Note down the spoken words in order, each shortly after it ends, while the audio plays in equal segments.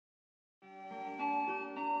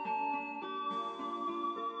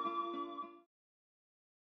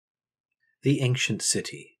The Ancient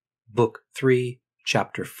City, Book 3,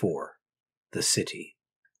 Chapter 4, The City.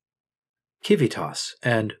 Civitas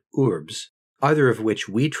and urbs, either of which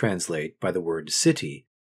we translate by the word city,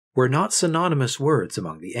 were not synonymous words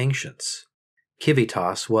among the ancients.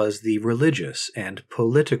 Civitas was the religious and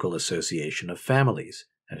political association of families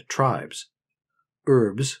and tribes.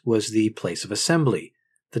 Urbs was the place of assembly,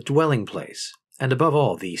 the dwelling place, and above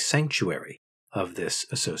all the sanctuary of this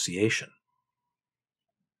association.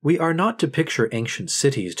 We are not to picture ancient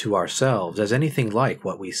cities to ourselves as anything like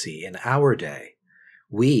what we see in our day.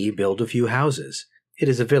 We build a few houses. It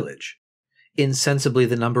is a village. Insensibly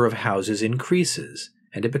the number of houses increases,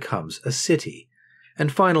 and it becomes a city.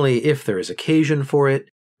 And finally, if there is occasion for it,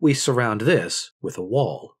 we surround this with a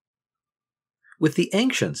wall. With the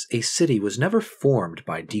ancients, a city was never formed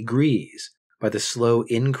by degrees, by the slow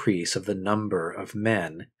increase of the number of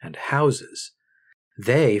men and houses.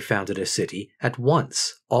 They founded a city at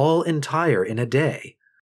once, all entire in a day.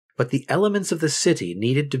 But the elements of the city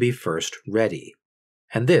needed to be first ready,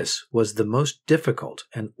 and this was the most difficult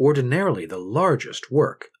and ordinarily the largest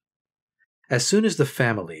work. As soon as the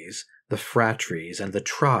families, the phratries, and the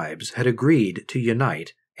tribes had agreed to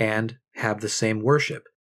unite and have the same worship,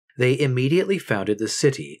 they immediately founded the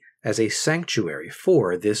city as a sanctuary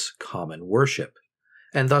for this common worship,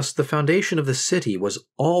 and thus the foundation of the city was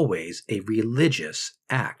always a religious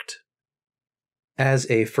act. As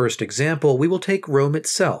a first example, we will take Rome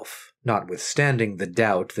itself, notwithstanding the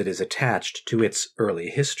doubt that is attached to its early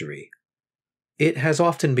history. It has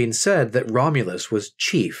often been said that Romulus was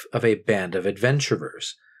chief of a band of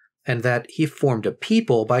adventurers, and that he formed a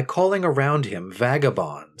people by calling around him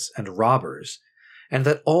vagabonds and robbers, and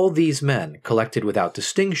that all these men, collected without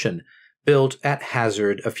distinction, built at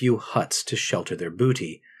hazard a few huts to shelter their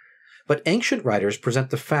booty. But ancient writers present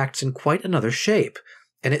the facts in quite another shape,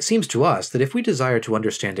 and it seems to us that if we desire to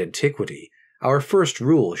understand antiquity, our first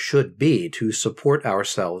rule should be to support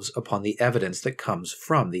ourselves upon the evidence that comes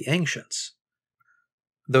from the ancients.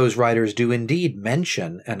 Those writers do indeed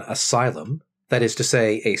mention an asylum, that is to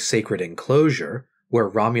say, a sacred enclosure, where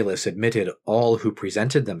Romulus admitted all who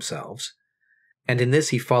presented themselves, and in this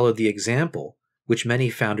he followed the example which many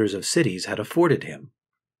founders of cities had afforded him.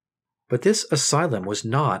 But this asylum was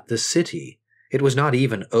not the city. It was not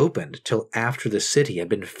even opened till after the city had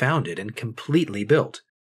been founded and completely built.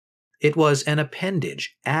 It was an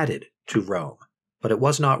appendage added to Rome, but it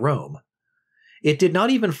was not Rome. It did not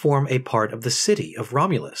even form a part of the city of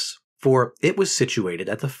Romulus, for it was situated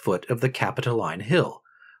at the foot of the Capitoline Hill,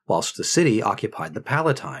 whilst the city occupied the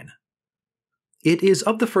Palatine. It is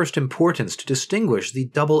of the first importance to distinguish the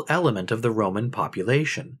double element of the Roman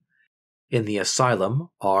population. In the asylum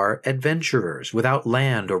are adventurers without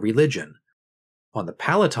land or religion. On the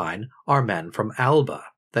Palatine are men from Alba,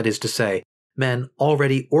 that is to say, men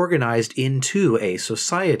already organized into a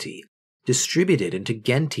society, distributed into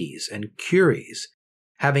genties and curies,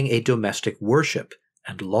 having a domestic worship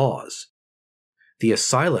and laws. The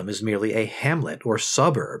asylum is merely a hamlet or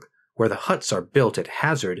suburb, where the huts are built at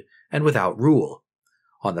hazard and without rule.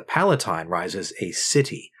 On the Palatine rises a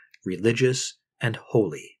city, religious and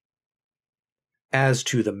holy. As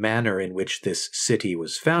to the manner in which this city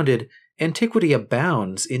was founded, antiquity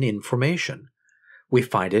abounds in information. We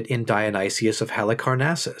find it in Dionysius of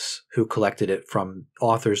Halicarnassus, who collected it from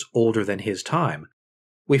authors older than his time.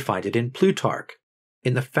 We find it in Plutarch,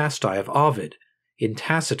 in the Fasti of Ovid, in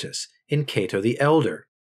Tacitus, in Cato the Elder,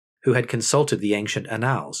 who had consulted the ancient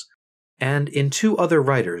annals, and in two other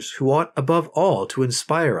writers who ought above all to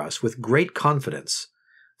inspire us with great confidence,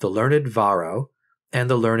 the learned Varro and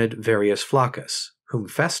the learned Varius Flaccus, whom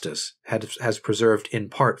Festus has preserved in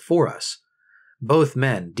part for us, both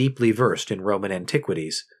men deeply versed in Roman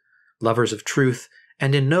antiquities, lovers of truth,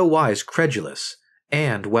 and in no wise credulous,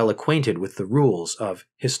 and well acquainted with the rules of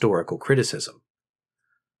historical criticism.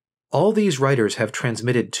 All these writers have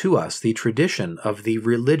transmitted to us the tradition of the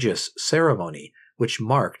religious ceremony which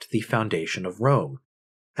marked the foundation of Rome,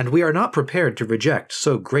 and we are not prepared to reject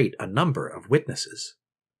so great a number of witnesses.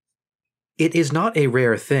 It is not a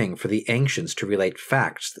rare thing for the ancients to relate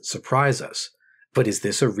facts that surprise us, but is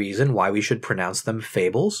this a reason why we should pronounce them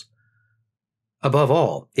fables? Above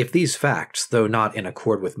all, if these facts, though not in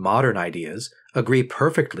accord with modern ideas, agree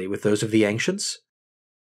perfectly with those of the ancients,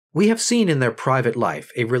 we have seen in their private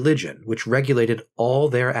life a religion which regulated all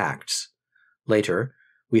their acts. Later,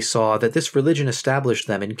 we saw that this religion established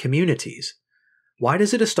them in communities. Why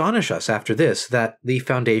does it astonish us after this that the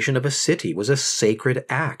foundation of a city was a sacred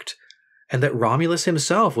act, and that Romulus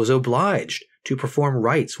himself was obliged to perform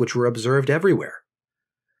rites which were observed everywhere?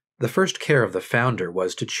 The first care of the founder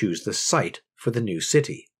was to choose the site for the new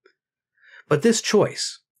city. But this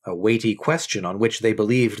choice, a weighty question on which they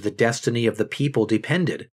believed the destiny of the people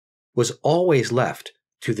depended, was always left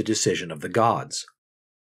to the decision of the gods.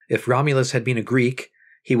 If Romulus had been a Greek,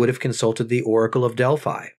 he would have consulted the oracle of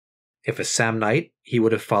Delphi. If a Samnite, he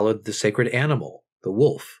would have followed the sacred animal, the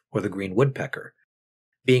wolf or the green woodpecker.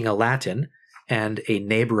 Being a Latin, and a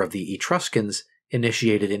neighbor of the Etruscans,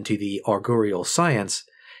 initiated into the augurial science,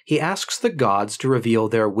 he asks the gods to reveal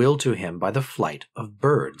their will to him by the flight of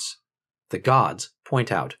birds. The gods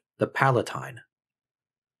point out the Palatine.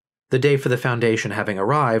 The day for the foundation having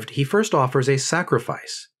arrived, he first offers a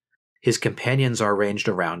sacrifice. His companions are ranged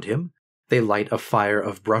around him, they light a fire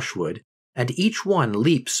of brushwood, and each one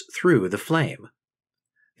leaps through the flame.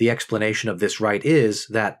 The explanation of this rite is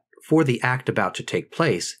that, for the act about to take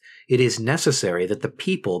place, it is necessary that the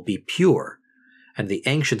people be pure, and the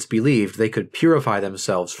ancients believed they could purify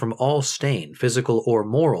themselves from all stain, physical or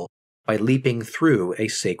moral, by leaping through a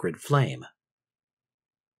sacred flame.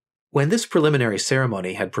 When this preliminary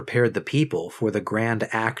ceremony had prepared the people for the grand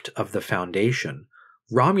act of the foundation,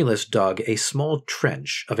 Romulus dug a small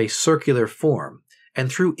trench of a circular form and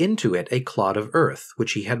threw into it a clod of earth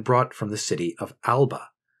which he had brought from the city of Alba.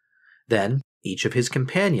 Then each of his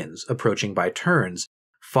companions, approaching by turns,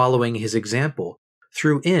 following his example,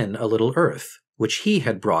 threw in a little earth, which he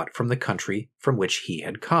had brought from the country from which he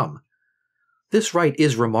had come. This rite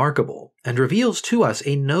is remarkable, and reveals to us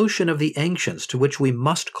a notion of the ancients to which we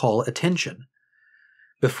must call attention.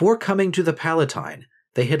 Before coming to the Palatine,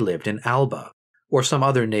 they had lived in Alba, or some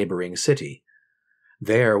other neighboring city.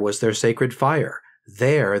 There was their sacred fire.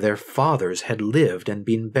 There their fathers had lived and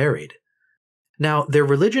been buried. Now their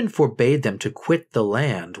religion forbade them to quit the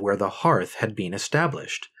land where the hearth had been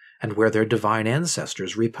established, and where their divine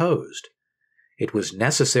ancestors reposed. It was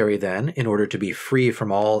necessary then, in order to be free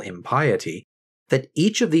from all impiety, that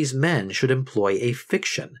each of these men should employ a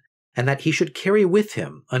fiction, and that he should carry with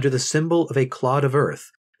him, under the symbol of a clod of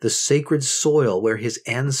earth, the sacred soil where his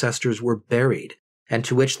ancestors were buried, and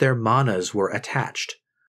to which their manas were attached.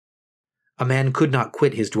 A man could not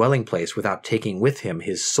quit his dwelling place without taking with him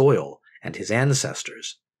his soil and his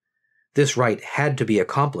ancestors. This rite had to be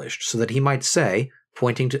accomplished so that he might say,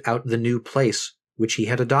 pointing out the new place which he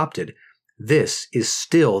had adopted, "This is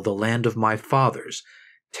still the land of my fathers,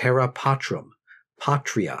 terra patrum,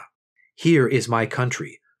 patria. Here is my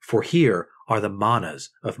country, for here are the manas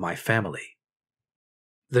of my family."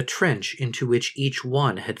 The trench into which each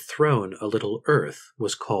one had thrown a little earth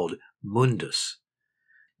was called mundus.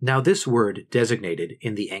 Now this word designated,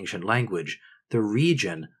 in the ancient language, the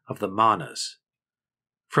region of the manas.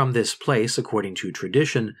 From this place, according to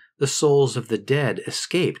tradition, the souls of the dead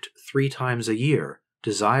escaped 3 times a year,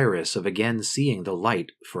 desirous of again seeing the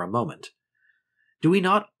light for a moment. Do we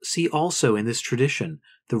not see also in this tradition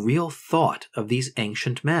the real thought of these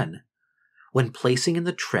ancient men? When placing in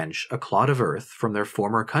the trench a clod of earth from their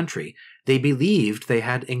former country, they believed they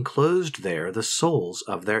had enclosed there the souls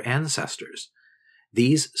of their ancestors.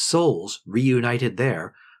 These souls, reunited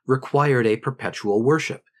there, required a perpetual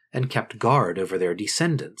worship, and kept guard over their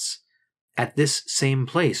descendants. At this same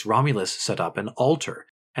place Romulus set up an altar,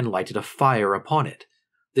 and lighted a fire upon it.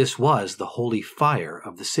 This was the holy fire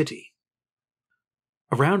of the city.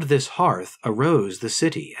 Around this hearth arose the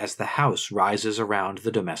city as the house rises around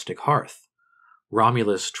the domestic hearth.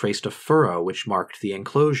 Romulus traced a furrow which marked the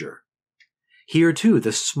enclosure. Here, too,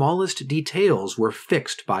 the smallest details were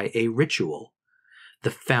fixed by a ritual.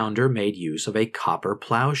 The founder made use of a copper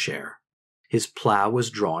plowshare. His plow was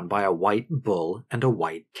drawn by a white bull and a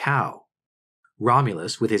white cow.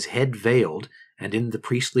 Romulus, with his head veiled and in the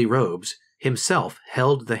priestly robes, himself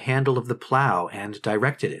held the handle of the plow and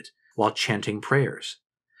directed it, while chanting prayers.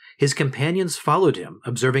 His companions followed him,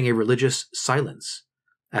 observing a religious silence.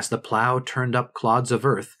 As the plow turned up clods of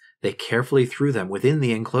earth, they carefully threw them within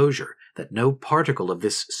the enclosure, that no particle of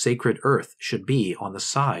this sacred earth should be on the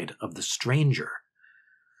side of the stranger.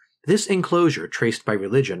 This enclosure, traced by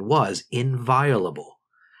religion, was inviolable.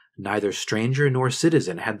 Neither stranger nor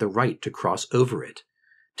citizen had the right to cross over it.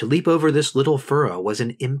 To leap over this little furrow was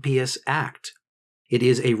an impious act. It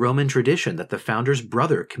is a Roman tradition that the founder's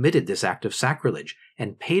brother committed this act of sacrilege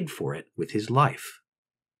and paid for it with his life.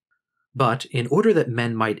 But in order that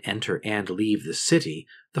men might enter and leave the city,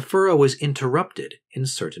 the furrow was interrupted in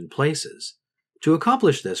certain places. To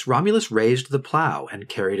accomplish this, Romulus raised the plow and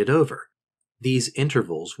carried it over. These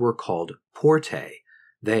intervals were called portae.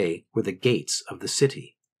 They were the gates of the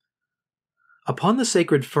city. Upon the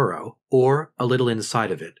sacred furrow, or a little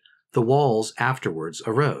inside of it, the walls afterwards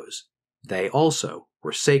arose. They also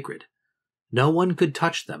were sacred. No one could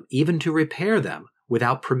touch them, even to repair them,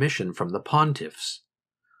 without permission from the pontiffs.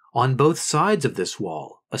 On both sides of this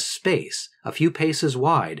wall, a space, a few paces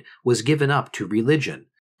wide, was given up to religion,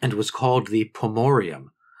 and was called the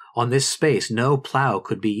Pomorium. On this space no plough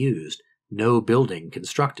could be used, no building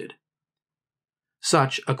constructed.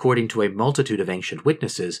 Such, according to a multitude of ancient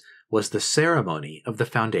witnesses, was the ceremony of the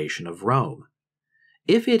foundation of Rome.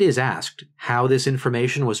 If it is asked how this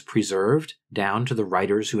information was preserved down to the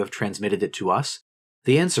writers who have transmitted it to us,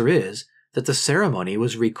 the answer is that the ceremony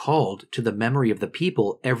was recalled to the memory of the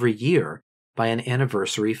people every year by an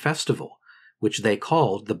anniversary festival, which they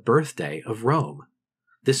called the birthday of Rome.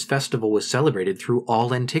 This festival was celebrated through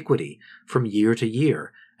all antiquity, from year to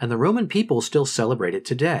year, and the Roman people still celebrate it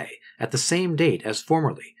today, at the same date as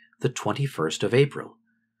formerly, the 21st of April.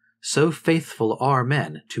 So faithful are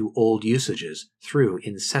men to old usages through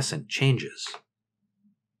incessant changes.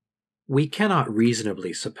 We cannot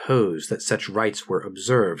reasonably suppose that such rites were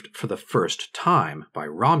observed for the first time by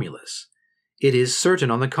Romulus. It is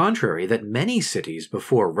certain, on the contrary, that many cities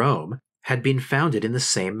before Rome had been founded in the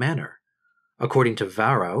same manner. According to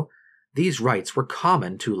Varro, these rites were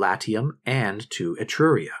common to Latium and to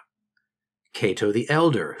Etruria. Cato the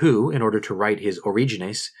Elder, who, in order to write his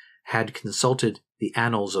Origines, had consulted the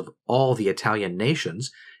annals of all the Italian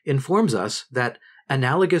nations, informs us that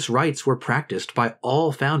analogous rites were practiced by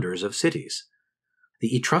all founders of cities.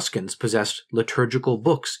 The Etruscans possessed liturgical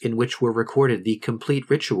books in which were recorded the complete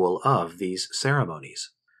ritual of these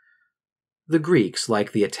ceremonies. The Greeks,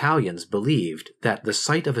 like the Italians, believed that the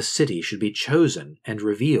site of a city should be chosen and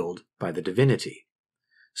revealed by the divinity.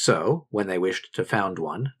 So, when they wished to found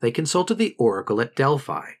one, they consulted the oracle at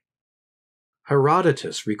Delphi.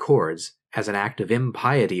 Herodotus records, as an act of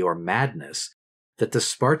impiety or madness, that the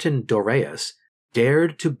Spartan Doreus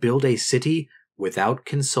dared to build a city without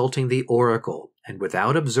consulting the oracle and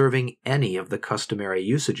without observing any of the customary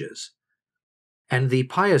usages. And the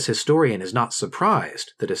pious historian is not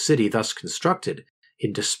surprised that a city thus constructed,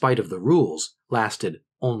 in despite of the rules, lasted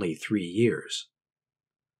only 3 years.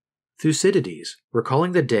 Thucydides,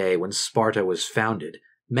 recalling the day when Sparta was founded,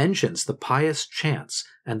 mentions the pious chants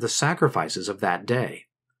and the sacrifices of that day.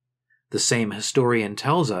 The same historian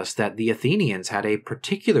tells us that the Athenians had a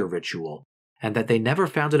particular ritual and that they never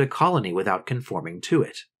founded a colony without conforming to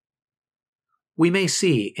it. We may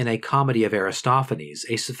see in a comedy of Aristophanes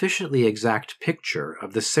a sufficiently exact picture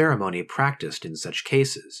of the ceremony practiced in such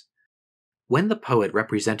cases. When the poet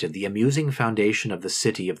represented the amusing foundation of the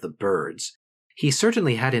city of the birds, he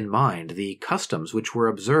certainly had in mind the customs which were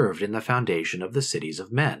observed in the foundation of the cities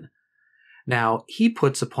of men. Now, he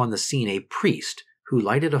puts upon the scene a priest who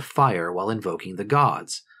lighted a fire while invoking the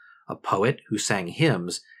gods, a poet who sang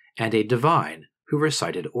hymns, and a divine who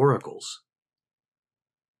recited oracles.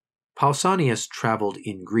 Pausanias traveled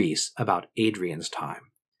in Greece about Adrian's time.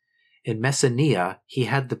 In Messene, he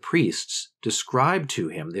had the priests describe to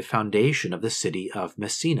him the foundation of the city of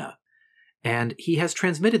Messene, and he has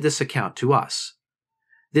transmitted this account to us.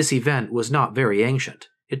 This event was not very ancient.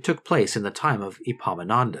 It took place in the time of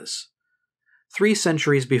Epaminondas. 3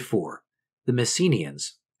 centuries before, the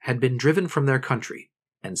Messenians had been driven from their country,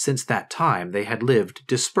 and since that time they had lived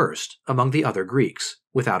dispersed among the other Greeks,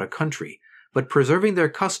 without a country, but preserving their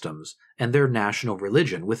customs and their national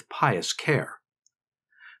religion with pious care.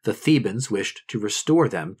 The Thebans wished to restore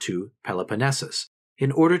them to Peloponnesus,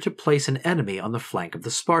 in order to place an enemy on the flank of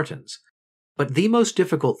the Spartans, but the most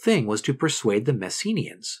difficult thing was to persuade the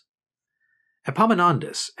Messenians.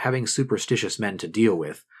 Epaminondas, having superstitious men to deal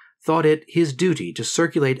with, thought it his duty to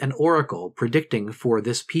circulate an oracle predicting for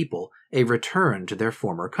this people a return to their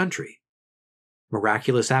former country.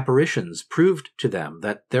 Miraculous apparitions proved to them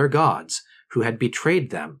that their gods, who had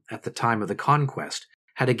betrayed them at the time of the conquest,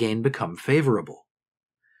 had again become favorable.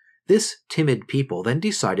 This timid people then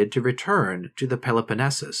decided to return to the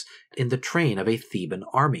Peloponnesus in the train of a Theban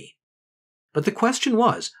army. But the question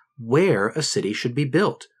was where a city should be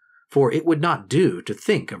built, for it would not do to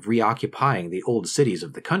think of reoccupying the old cities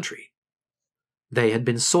of the country. They had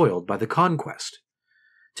been soiled by the conquest.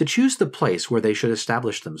 To choose the place where they should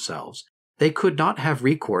establish themselves, they could not have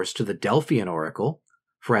recourse to the Delphian oracle,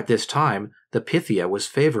 for at this time the Pythia was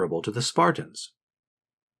favorable to the Spartans.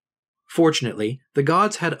 Fortunately, the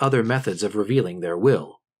gods had other methods of revealing their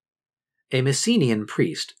will. A Messenian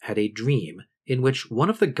priest had a dream in which one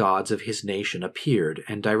of the gods of his nation appeared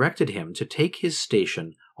and directed him to take his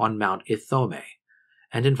station on Mount Ithome,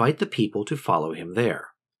 and invite the people to follow him there.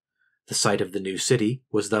 The site of the new city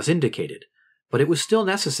was thus indicated, but it was still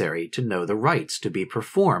necessary to know the rites to be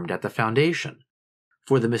performed at the foundation,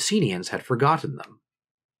 for the Messenians had forgotten them.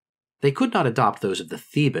 They could not adopt those of the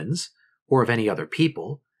Thebans, or of any other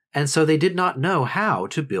people, and so they did not know how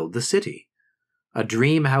to build the city. A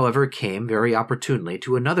dream, however, came very opportunely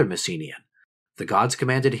to another Messenian. The gods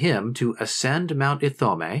commanded him to ascend Mount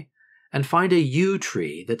Ithome and find a yew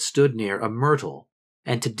tree that stood near a myrtle,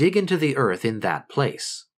 and to dig into the earth in that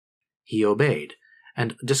place. He obeyed,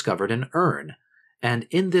 and discovered an urn, and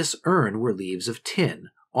in this urn were leaves of tin,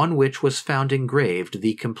 on which was found engraved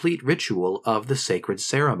the complete ritual of the sacred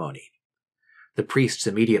ceremony. The priests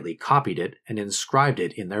immediately copied it and inscribed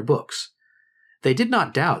it in their books. They did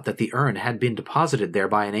not doubt that the urn had been deposited there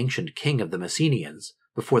by an ancient king of the Messenians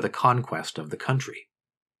before the conquest of the country.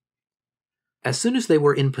 As soon as they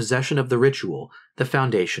were in possession of the ritual, the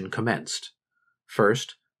foundation commenced.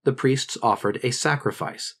 First, the priests offered a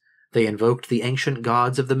sacrifice. They invoked the ancient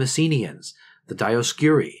gods of the Messenians, the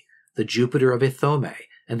Dioscuri, the Jupiter of Ithome,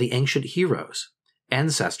 and the ancient heroes,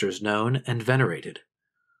 ancestors known and venerated.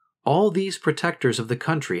 All these protectors of the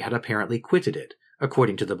country had apparently quitted it,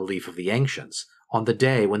 according to the belief of the ancients, on the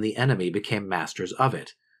day when the enemy became masters of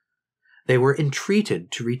it. They were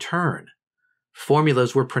entreated to return.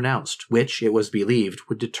 Formulas were pronounced, which, it was believed,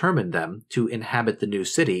 would determine them to inhabit the new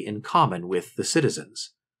city in common with the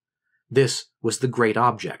citizens. This was the great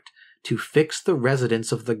object. To fix the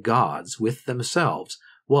residence of the gods with themselves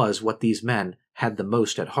was what these men had the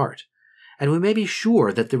most at heart, and we may be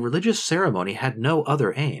sure that the religious ceremony had no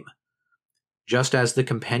other aim. Just as the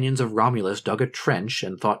companions of Romulus dug a trench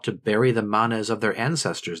and thought to bury the manes of their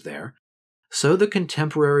ancestors there, so the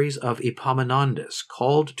contemporaries of Epaminondas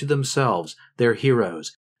called to themselves their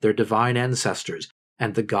heroes, their divine ancestors,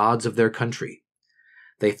 and the gods of their country.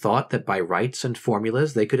 They thought that by rites and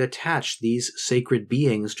formulas they could attach these sacred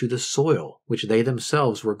beings to the soil which they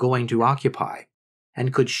themselves were going to occupy,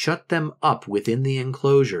 and could shut them up within the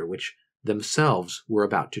enclosure which themselves were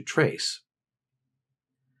about to trace.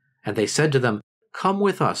 And they said to them, "Come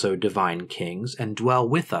with us, O divine kings, and dwell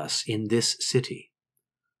with us in this city."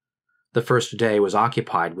 The first day was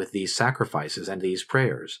occupied with these sacrifices and these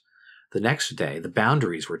prayers. The next day the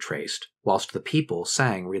boundaries were traced, whilst the people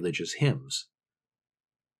sang religious hymns.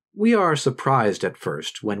 We are surprised at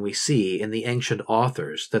first when we see in the ancient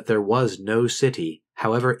authors that there was no city,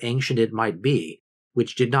 however ancient it might be,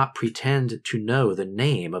 which did not pretend to know the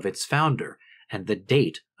name of its founder and the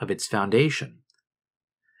date of its foundation.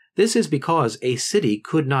 This is because a city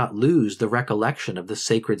could not lose the recollection of the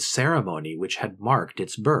sacred ceremony which had marked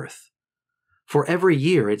its birth. For every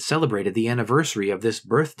year it celebrated the anniversary of this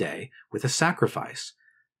birthday with a sacrifice.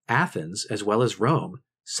 Athens, as well as Rome,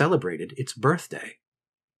 celebrated its birthday.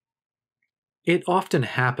 It often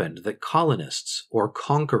happened that colonists or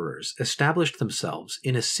conquerors established themselves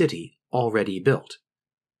in a city already built.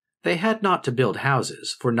 They had not to build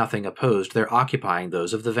houses, for nothing opposed their occupying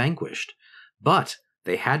those of the vanquished, but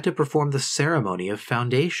they had to perform the ceremony of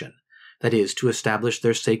foundation, that is, to establish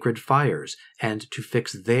their sacred fires and to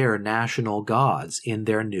fix their national gods in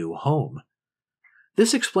their new home.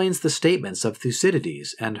 This explains the statements of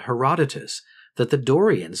Thucydides and Herodotus that the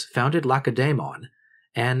Dorians founded Lacedaemon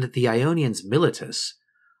and the Ionians Miletus,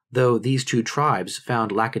 though these two tribes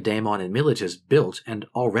found Lacedaemon and Miletus built and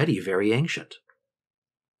already very ancient.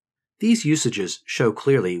 These usages show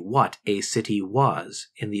clearly what a city was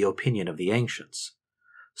in the opinion of the ancients.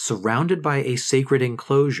 Surrounded by a sacred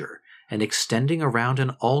enclosure and extending around an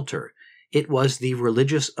altar, it was the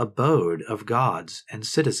religious abode of gods and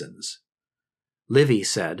citizens. Livy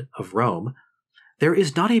said of Rome, "There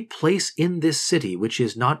is not a place in this city which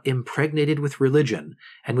is not impregnated with religion,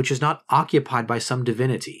 and which is not occupied by some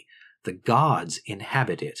divinity. The gods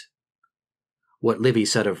inhabit it." What Livy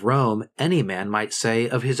said of Rome, any man might say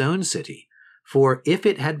of his own city, for if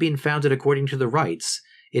it had been founded according to the rites,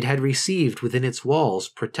 it had received within its walls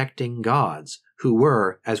protecting gods, who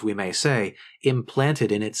were, as we may say,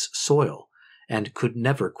 implanted in its soil, and could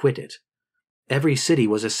never quit it. Every city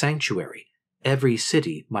was a sanctuary. Every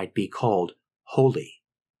city might be called holy.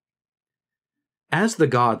 As the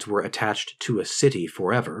gods were attached to a city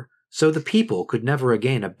forever, so the people could never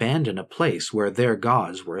again abandon a place where their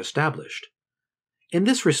gods were established. In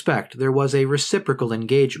this respect, there was a reciprocal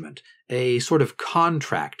engagement, a sort of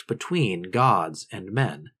contract between gods and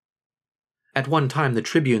men. At one time, the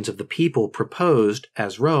tribunes of the people proposed,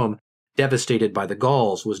 as Rome, devastated by the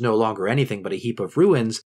Gauls, was no longer anything but a heap of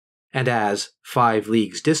ruins, and as, 5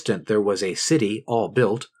 leagues distant, there was a city all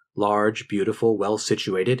built, large, beautiful,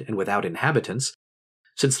 well-situated, and without inhabitants,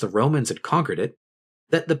 since the Romans had conquered it,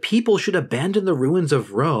 that the people should abandon the ruins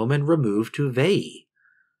of Rome and remove to Veii.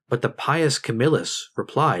 But the pious Camillus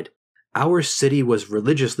replied, "Our city was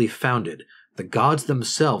religiously founded. The gods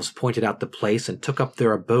themselves pointed out the place and took up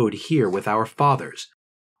their abode here with our fathers.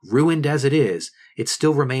 Ruined as it is, it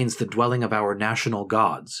still remains the dwelling of our national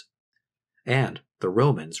gods." And the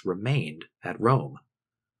Romans remained at Rome.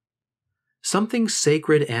 Something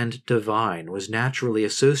sacred and divine was naturally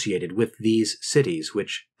associated with these cities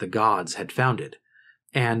which the gods had founded,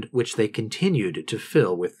 and which they continued to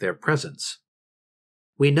fill with their presence.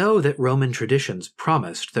 We know that Roman traditions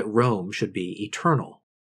promised that Rome should be eternal.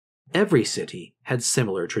 Every city had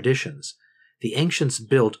similar traditions. The ancients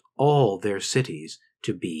built all their cities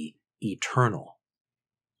to be eternal.